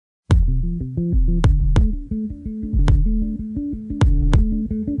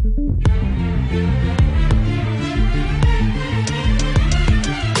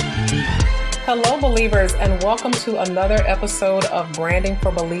Believers, and welcome to another episode of Branding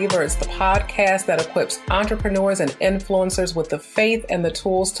for Believers, the podcast that equips entrepreneurs and influencers with the faith and the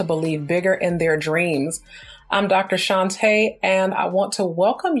tools to believe bigger in their dreams. I'm Dr. Shantae, and I want to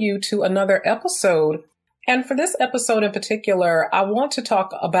welcome you to another episode. And for this episode in particular, I want to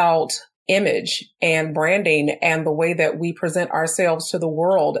talk about image and branding and the way that we present ourselves to the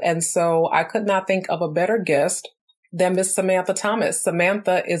world. And so I could not think of a better guest than Miss Samantha Thomas.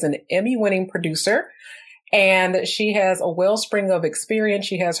 Samantha is an Emmy-winning producer, and she has a wellspring of experience.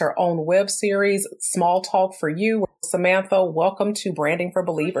 She has her own web series, Small Talk for You. Samantha, welcome to Branding for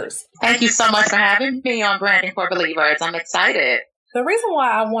Believers. Thank you so much for having me on Branding for Believers. I'm excited. The reason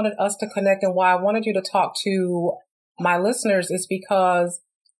why I wanted us to connect and why I wanted you to talk to my listeners is because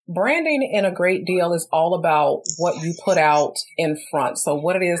branding in a great deal is all about what you put out in front. So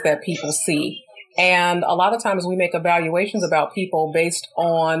what it is that people see. And a lot of times we make evaluations about people based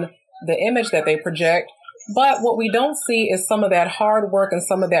on the image that they project. But what we don't see is some of that hard work and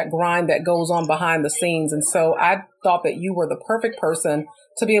some of that grind that goes on behind the scenes. And so I thought that you were the perfect person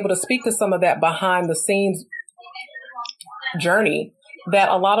to be able to speak to some of that behind the scenes journey that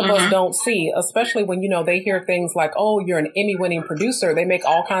a lot of us don't see, especially when, they hear things like, oh, you're an Emmy-winning producer. They make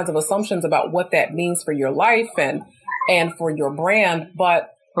all kinds of assumptions about what that means for your life and for your brand. But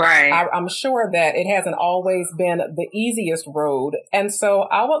right. I'm sure that it hasn't always been the easiest road. And so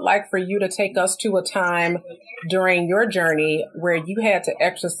I would like for you to take us to a time during your journey where you had to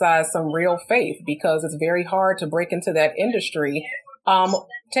exercise some real faith, because it's very hard to break into that industry.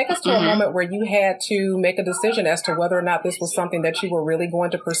 Take us to a moment where you had to make a decision as to whether or not this was something that you were really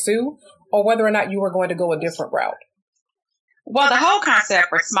going to pursue or whether or not you were going to go a different route. Well, the whole concept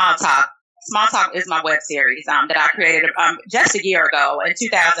for Small Talk is my web series that I created just a year ago in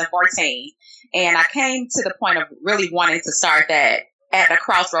 2014. And I came to the point of really wanting to start that at a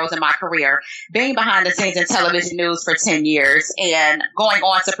crossroads in my career, being behind the scenes in television news for 10 years and going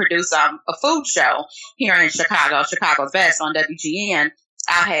on to produce a food show here in Chicago, Chicago's Best on WGN.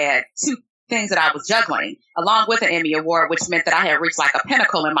 I had two things that I was juggling, along with an Emmy Award, which meant that I had reached like a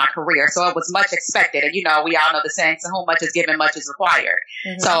pinnacle in my career. So it was much expected. And, we all know the saying, to whom much is given, much is required.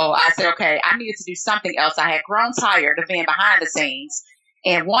 So I said, okay, I needed to do something else. I had grown tired of being behind the scenes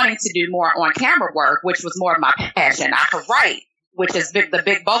and wanting to do more on camera work, which was more of my passion. I could write, which is the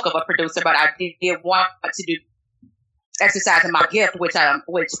big bulk of a producer, but I did want to do exercising my gift, which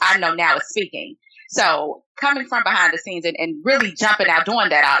I know now is speaking. So coming from behind the scenes and really jumping out doing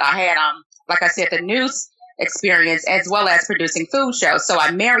that I had, like I said, the news experience as well as producing food shows. So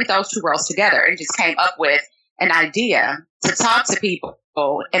I married those two roles together and just came up with an idea to talk to people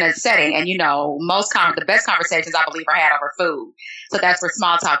in a setting. And, the best conversations I believe are had over food. So that's where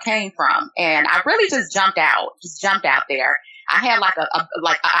Small Talk came from. And I really just jumped out there. I had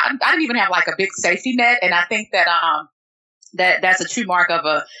I didn't even have like a big safety net. And I think that, that's a true mark of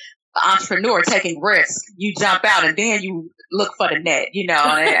a entrepreneur taking risks. You jump out and then you look for the net, and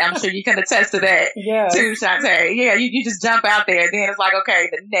I'm sure you can attest to that too, Shantae. Yeah, you just jump out there and then it's like, okay,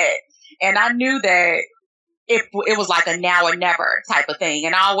 the net. And I knew that it was like a now or never type of thing.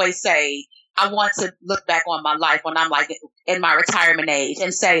 And I always say, I want to look back on my life when I'm like in my retirement age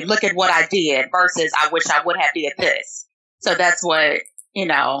and say, look at what I did versus I wish I would have did this. So that's what,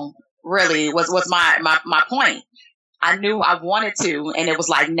 really was my point. I knew I wanted to, and it was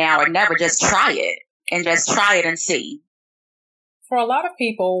like now or never, just try it and see. For a lot of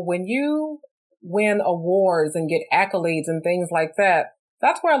people, when you win awards and get accolades and things like that,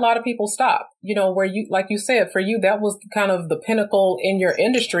 that's where a lot of people stop. Where you, like you said, for you, that was kind of the pinnacle in your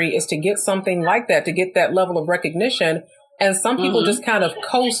industry, is to get something like that, to get that level of recognition. And some people just kind of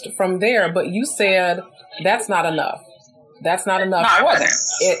coast from there. But you said that's not enough. That's not enough. No, it wasn't.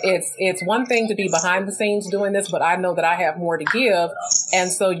 It's one thing to be behind the scenes doing this, but I know that I have more to give.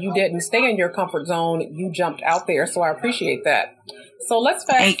 And so you didn't stay in your comfort zone. You jumped out there. So I appreciate that. So let's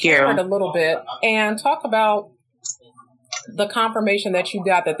fast forward a little bit and talk about the confirmation that you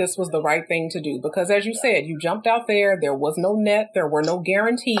got that this was the right thing to do. Because as you said, you jumped out there. There was no net. There were no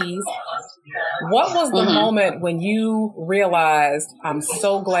guarantees. What was the moment when you realized, I'm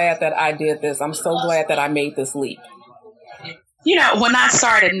so glad that I did this. I'm so glad that I made this leap? When I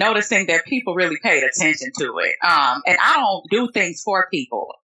started noticing that people really paid attention to it, and I don't do things for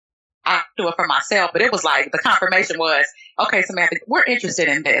people. I do it for myself, but it was like the confirmation was, okay, Samantha, we're interested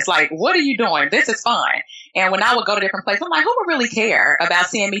in this. Like, what are you doing? This is fun. And when I would go to different places, I'm like, who would really care about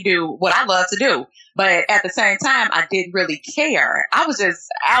seeing me do what I love to do? But at the same time, I didn't really care. I was just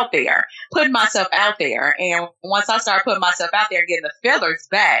out there, putting myself out there. And once I started putting myself out there and getting the feelers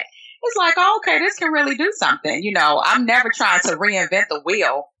back, it's like, oh, okay, this can really do something. I'm never trying to reinvent the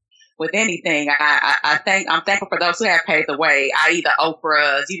wheel with anything. I'm thankful for those who have paved the way, i.e. the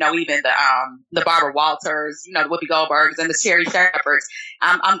Oprahs, even the Barbara Walters, the Whoopi Goldbergs and the Sherry Shepherds.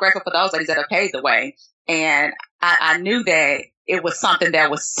 I'm grateful for those ladies that have paved the way. And I knew that it was something that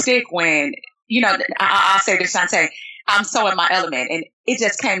would stick when, I'll say this, Shantae, I'm so in my element, and it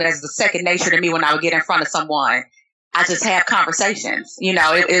just came as a second nature to me when I would get in front of someone. I just have conversations,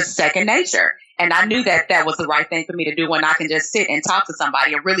 it is second nature. And I knew that that was the right thing for me to do when I can just sit and talk to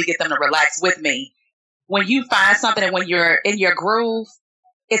somebody and really get them to relax with me. When you find something and when you're in your groove,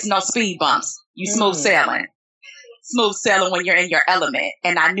 it's no speed bumps. You smooth sailing when you're in your element.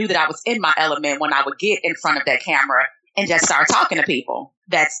 And I knew that I was in my element when I would get in front of that camera and just start talking to people.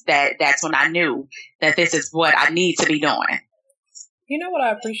 That's when I knew that this is what I need to be doing. You know what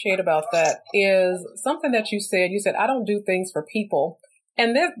I appreciate about that is something that you said. You said, I don't do things for people.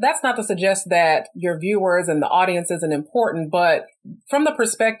 And that's not to suggest that your viewers and the audience isn't important, but from the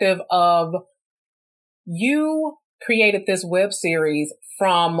perspective of you created this web series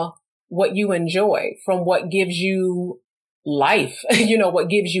from what you enjoy, from what gives you life, what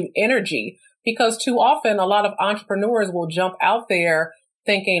gives you energy. Because too often a lot of entrepreneurs will jump out there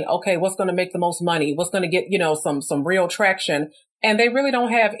thinking, okay, what's going to make the most money? What's going to get, some real traction? And they really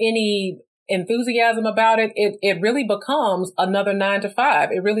don't have any enthusiasm about it. It really becomes another 9 to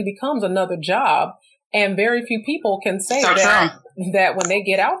 5. It really becomes another job. And very few people can say that when they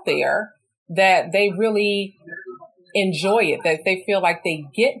get out there, that they really enjoy it, that they feel like they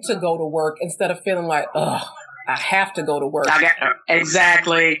get to go to work instead of feeling like, I have to go to work.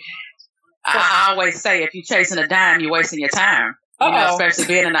 Exactly. So, I always say, if you're chasing a dime, you're wasting your time. Especially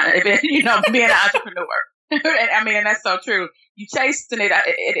being an entrepreneur. And that's so true. You chasing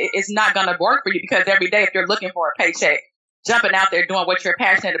it's not going to work for you, because every day, if you're looking for a paycheck, jumping out there doing what you're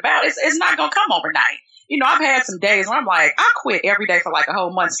passionate about, it's not going to come overnight. I've had some days where I'm like, I quit every day for like a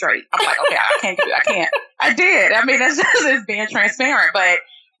whole month straight. I'm like, okay, I can't do it. I can't. I did. That's just being transparent. But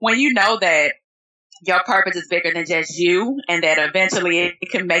when you know that your purpose is bigger than just you, and that eventually it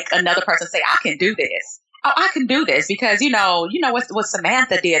can make another person say, I can do this. Oh, I can do this because, what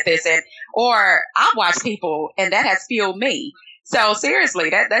Samantha did this, or I've watched people and that has fueled me. So seriously,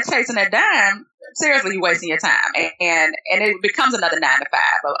 that chasing that dime, seriously, you're wasting your time. And it becomes another 9 to 5,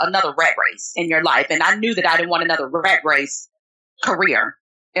 another rat race in your life. And I knew that I didn't want another rat race career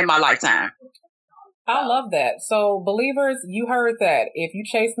in my lifetime. I love that. So believers, you heard that. If you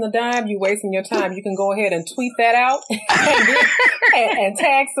chasing the dime, you wasting your time. You can go ahead and tweet that out and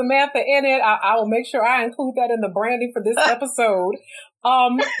tag Samantha in it. I will make sure I include that in the branding for this episode.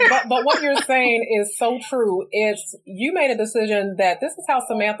 But what you're saying is so true. It's, you made a decision that this is how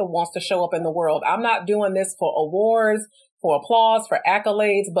Samantha wants to show up in the world. I'm not doing this for awards, for applause, for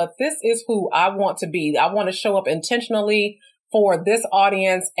accolades, but this is who I want to be. I want to show up intentionally for this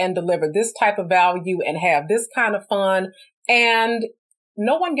audience and deliver this type of value and have this kind of fun. And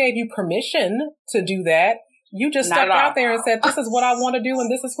no one gave you permission to do that. You just stepped out there and said, this is what I want to do and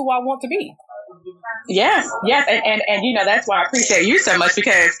this is who I want to be. Yes. And that's why I appreciate you so much,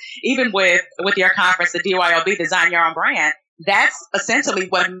 because even with your conference, the DYOB, Design Your Own Brand, that's essentially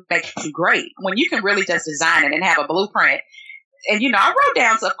what makes you great. When you can really just design it and have a blueprint. And, I wrote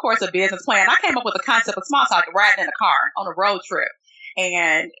down, of course, a business plan. I came up with the concept of small talk, riding in a car on a road trip.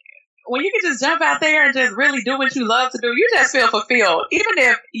 And when you can just jump out there and just really do what you love to do, you just feel fulfilled. Even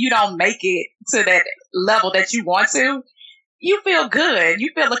if you don't make it to that level that you want to, you feel good.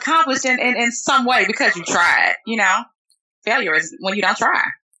 You feel accomplished in some way because you tried. Failure is when you don't try.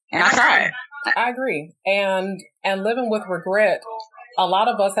 And I tried. I agree. And living with regret, a lot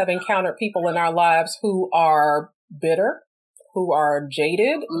of us have encountered people in our lives who are bitter, who are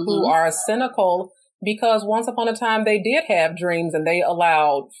jaded, who are cynical, because once upon a time they did have dreams and they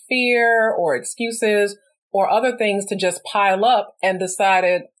allowed fear or excuses or other things to just pile up and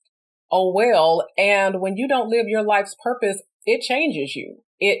decided, oh, well. And when you don't live your life's purpose, it changes you.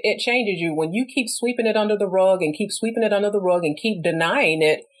 It changes you. When you keep sweeping it under the rug and keep sweeping it under the rug and keep denying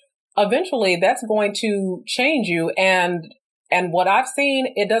it, eventually that's going to change you. And what I've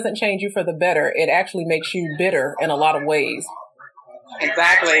seen, it doesn't change you for the better. It actually makes you bitter in a lot of ways.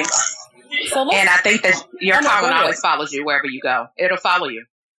 Exactly. And I think that your karma always follows you wherever you go. It'll follow you.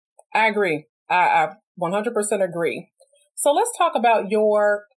 I agree. I 100% agree. So let's talk about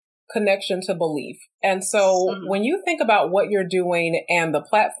your connection to belief. And so when you think about what you're doing and the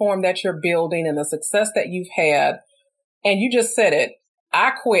platform that you're building and the success that you've had, and you just said it,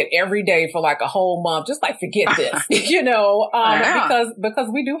 I quit every day for like a whole month, just like, forget this, because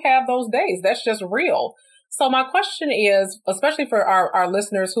we do have those days. That's just real. So my question is, especially for our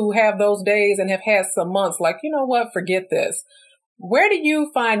listeners who have those days and have had some months, like, you know what, forget this. Where do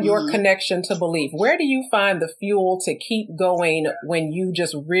you find your connection to belief? Where do you find the fuel to keep going when you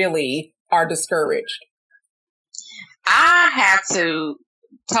just really are discouraged? I have to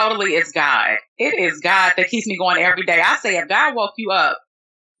totally, it's God. It is God that keeps me going every day. I say, if God woke you up,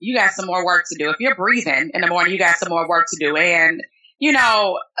 you got some more work to do. If you're breathing in the morning, you got some more work to do. And,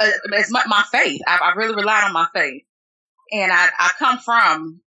 it's my faith. I really relied on my faith. And I come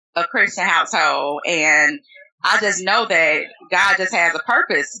from a Christian household, and I just know that God just has a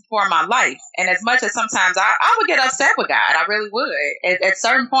purpose for my life. And as much as sometimes I would get upset with God, I really would at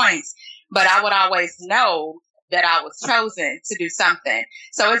certain points, but I would always know that I was chosen to do something.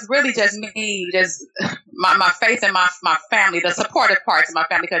 So it's really just me, just my faith and my family, the supportive parts of my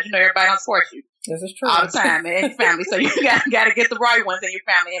family, because everybody don't support you. This is true. All the time in your family. So you got to get the right ones in your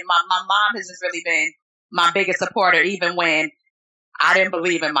family. And my mom has just really been my biggest supporter, even when I didn't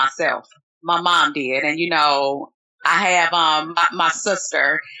believe in myself. My mom did. And, I have my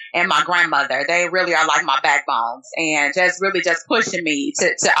sister and my grandmother. They really are like my backbones, and just really just pushing me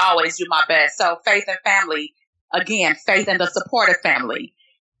to always do my best. So faith and family, again, faith in the supportive family.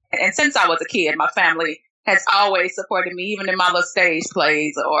 And since I was a kid, my family has always supported me, even in my little stage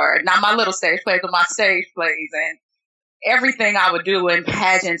plays, or not my little stage plays, but my stage plays, and everything I would do in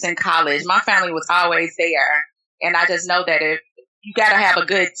pageants in college. My family was always there. And I just know that if you got to have a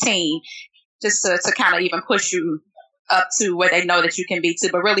good team just to kind of even push you up to where they know that you can be too.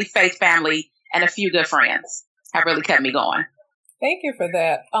 But really, faith, family, and a few good friends have really kept me going. Thank you for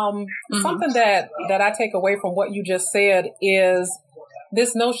that. Something that I take away from what you just said is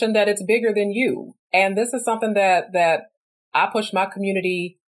this notion that it's bigger than you. And this is something that I push my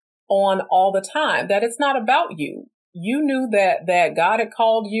community on all the time, that it's not about you. You knew that God had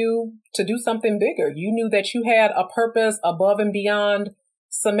called you to do something bigger. You knew that you had a purpose above and beyond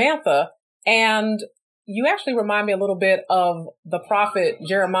Samantha. And you actually remind me a little bit of the prophet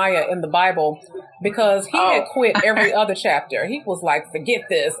Jeremiah in the Bible, because he had quit every other chapter. He was like, forget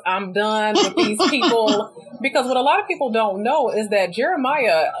this. I'm done with these people. Because what a lot of people don't know is that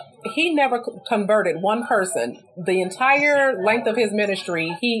Jeremiah, he never converted one person. The entire length of his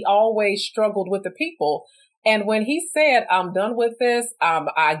ministry, he always struggled with the people. And when he said, I'm done with this,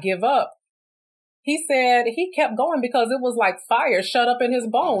 I give up, he said he kept going because it was like fire shut up in his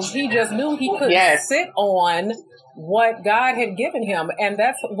bones. He just knew he couldn't sit on what God had given him. And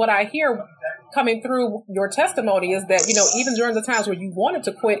that's what I hear coming through your testimony, is that, even during the times where you wanted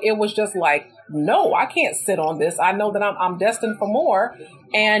to quit, it was just like, no, I can't sit on this. I know that I'm destined for more,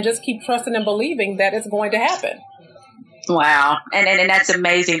 and just keep trusting and believing that it's going to happen. Wow. And that's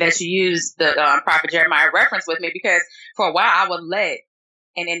amazing that you used the prophet Jeremiah reference with me, because for a while I would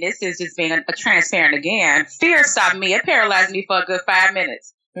and this is just being a transparent again, fear stopped me. It paralyzed me for a good 5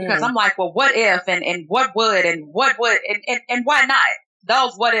 minutes, because I'm like, well, what if, and what would, and what would, and why not?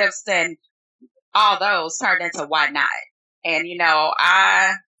 Those what ifs and all those turned into why not. And,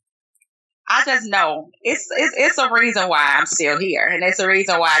 I just know it's a reason why I'm still here. And it's a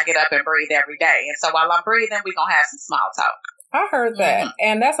reason why I get up and breathe every day. And so while I'm breathing, we're going to have some small talk. I heard that. Mm-hmm.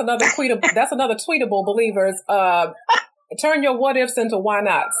 And that's another tweetable, believers. Turn your what ifs into why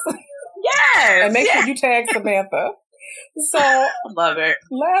nots. Yes. And make sure you tag Samantha. So, love it.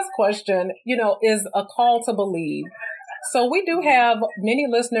 Last question, is a call to believe. So we do have many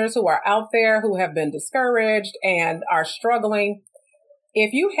listeners who are out there who have been discouraged and are struggling.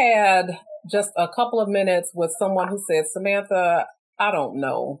 If you had just a couple of minutes with someone who said, Samantha, I don't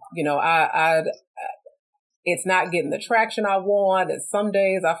know, it's not getting the traction I want. And some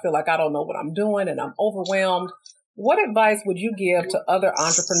days I feel like I don't know what I'm doing and I'm overwhelmed. What advice would you give to other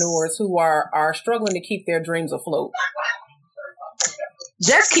entrepreneurs who are struggling to keep their dreams afloat?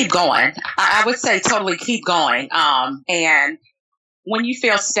 Just keep going. I would say totally keep going. And when you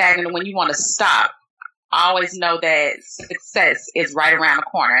feel stagnant and when you want to stop, always know that success is right around the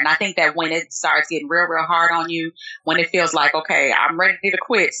corner. And I think that when it starts getting real, real hard on you, when it feels like, okay, I'm ready to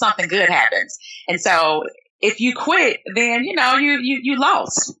quit, something good happens. And so if you quit, then, you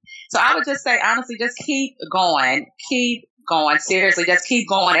lost. So I would just say, honestly, just keep going. Keep going. Seriously, just keep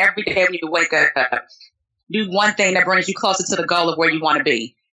going every day when you wake up. Do one thing that brings you closer to the goal of where you want to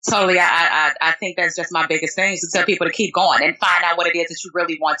be. Totally. I think that's just my biggest thing, is to tell people to keep going and find out what it is that you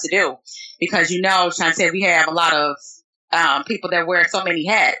really want to do. Because, Shantae, we have a lot of people that wear so many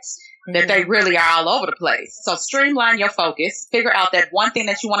hats that they really are all over the place. So streamline your focus, figure out that one thing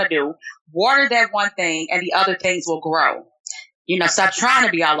that you want to do, water that one thing, and the other things will grow. Stop trying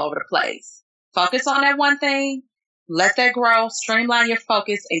to be all over the place. Focus on that one thing, let that grow, streamline your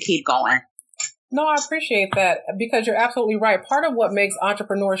focus, and keep going. No, I appreciate that, because you're absolutely right. Part of what makes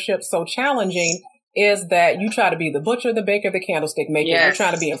entrepreneurship so challenging is that you try to be the butcher, the baker, the candlestick maker. Yes. You're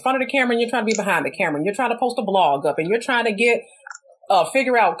trying to be in front of the camera and you're trying to be behind the camera. And you're trying to post a blog up and you're trying to get,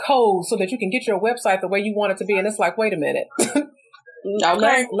 figure out codes so that you can get your website the way you want it to be. And it's like, wait a minute.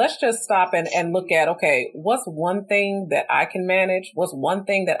 Okay. Let's just stop and look at, okay, what's one thing that I can manage? What's one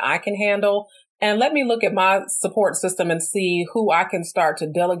thing that I can handle? And let me look at my support system and see who I can start to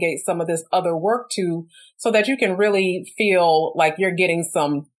delegate some of this other work to so that you can really feel like you're getting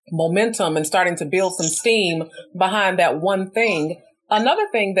some momentum and starting to build some steam behind that one thing. Another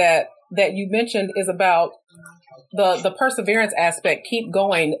thing that you mentioned is about the perseverance aspect. Keep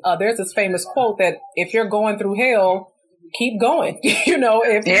going. There's this famous quote that if you're going through hell, keep going. You're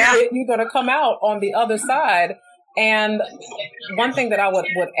going to come out on the other side. And one thing that I would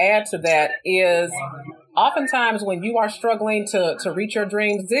add to that is oftentimes when you are struggling to reach your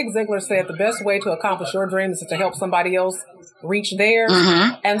dreams, Zig Ziglar said the best way to accomplish your dreams is to help somebody else reach theirs.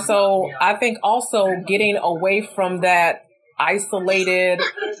 Mm-hmm. And so I think also getting away from that isolated,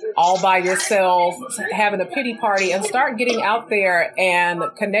 all by yourself, having a pity party, and start getting out there and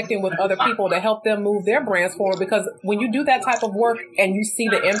connecting with other people to help them move their brands forward. Because when you do that type of work and you see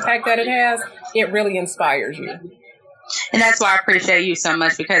the impact that it has, it really inspires you. And that's why I appreciate you so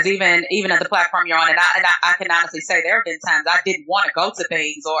much, because even at the platform you're on, and I can honestly say there have been times I didn't want to go to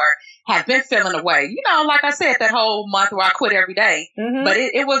things or have been feeling away. Like I said, that whole month where I quit every day. Mm-hmm. But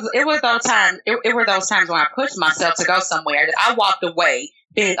it was those times. It were those times when I pushed myself to go somewhere that I walked away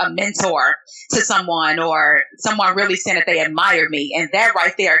being a mentor to someone or someone really saying that they admire me, and that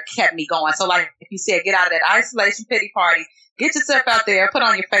right there kept me going. So, like you said, get out of that isolation pity party, get yourself out there, put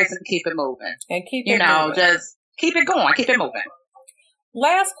on your face, and keep it moving. And keep it moving. Just keep it going. Keep it moving.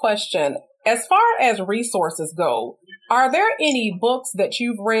 Last question. As far as resources go, are there any books that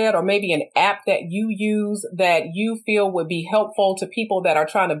you've read or maybe an app that you use that you feel would be helpful to people that are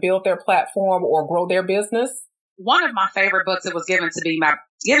trying to build their platform or grow their business? One of my favorite books that was given to me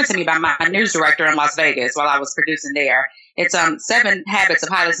by my news director in Las Vegas while I was producing there. It's 7 Habits of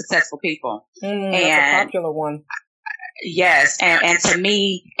Highly Successful People. That's a popular one. Yes. And to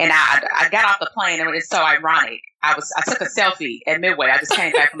me, and I got off the plane and it's so ironic. I took a selfie at Midway. I just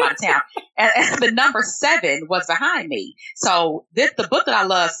came back from out of town and the number 7 was behind me. So the book that I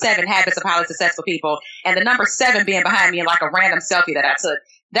love, 7 Habits of Highly Successful People, and the number 7 being behind me in like a random selfie that I took,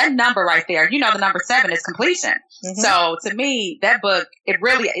 that number right there, the number 7 is completion. Mm-hmm. So to me, that book,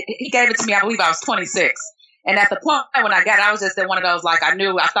 he gave it to me, I believe I was 26. And at the point when I got it, I was just in one of those, like, I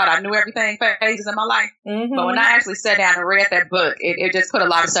thought I knew everything phases in my life. Mm-hmm. But when I actually sat down and read that book, it just put a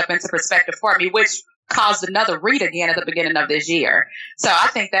lot of stuff into perspective for me, which caused another read again at the beginning of this year. So I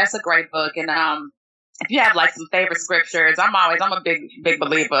think that's a great book. And if you have like some favorite scriptures, I'm a big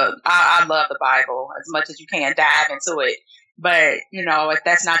believer. I love the Bible as much as you can dive into it. But, if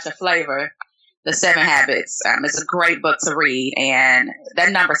that's not your flavor, the 7 Habits, it's a great book to read. And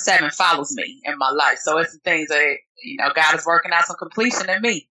that number 7 follows me in my life. So it's some things that, God is working out some completion in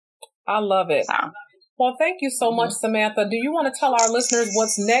me. I love it. So. Well, thank you so much, Samantha. Do you want to tell our listeners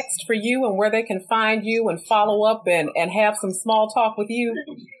what's next for you and where they can find you and follow up and have some small talk with you?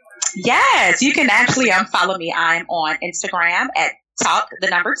 Yes, you can actually follow me. I'm on Instagram at Talk, the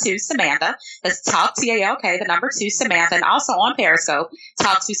number 2, Samantha. That's Talk, TALK, the number 2, Samantha. And also on Periscope,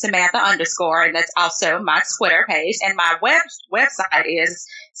 Talk to Samantha _. And that's also my Twitter page. And my website is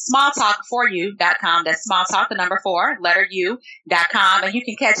smalltalk4u.com. That's smalltalk, the number 4, letter U.com. And you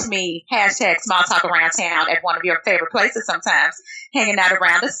can catch me, #smalltalk around town at one of your favorite places sometimes, hanging out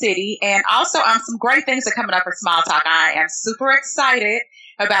around the city. And also, some great things are coming up for Small Talk. I am super excited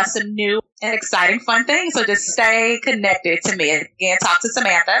about some new and exciting fun things. So just stay connected to me. Again, Talk to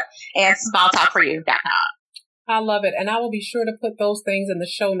Samantha and smalltalk4u.com. I love it. And I will be sure to put those things in the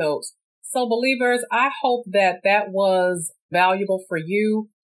show notes. So believers, I hope that was valuable for you.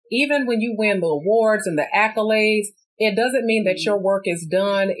 Even when you win the awards and the accolades, it doesn't mean that your work is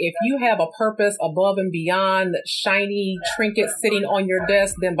done. If you have a purpose above and beyond shiny trinkets sitting on your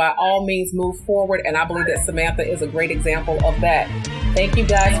desk, then by all means move forward. And I believe that Samantha is a great example of that. Thank you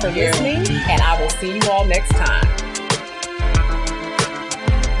guys for listening, and I will see you all next time.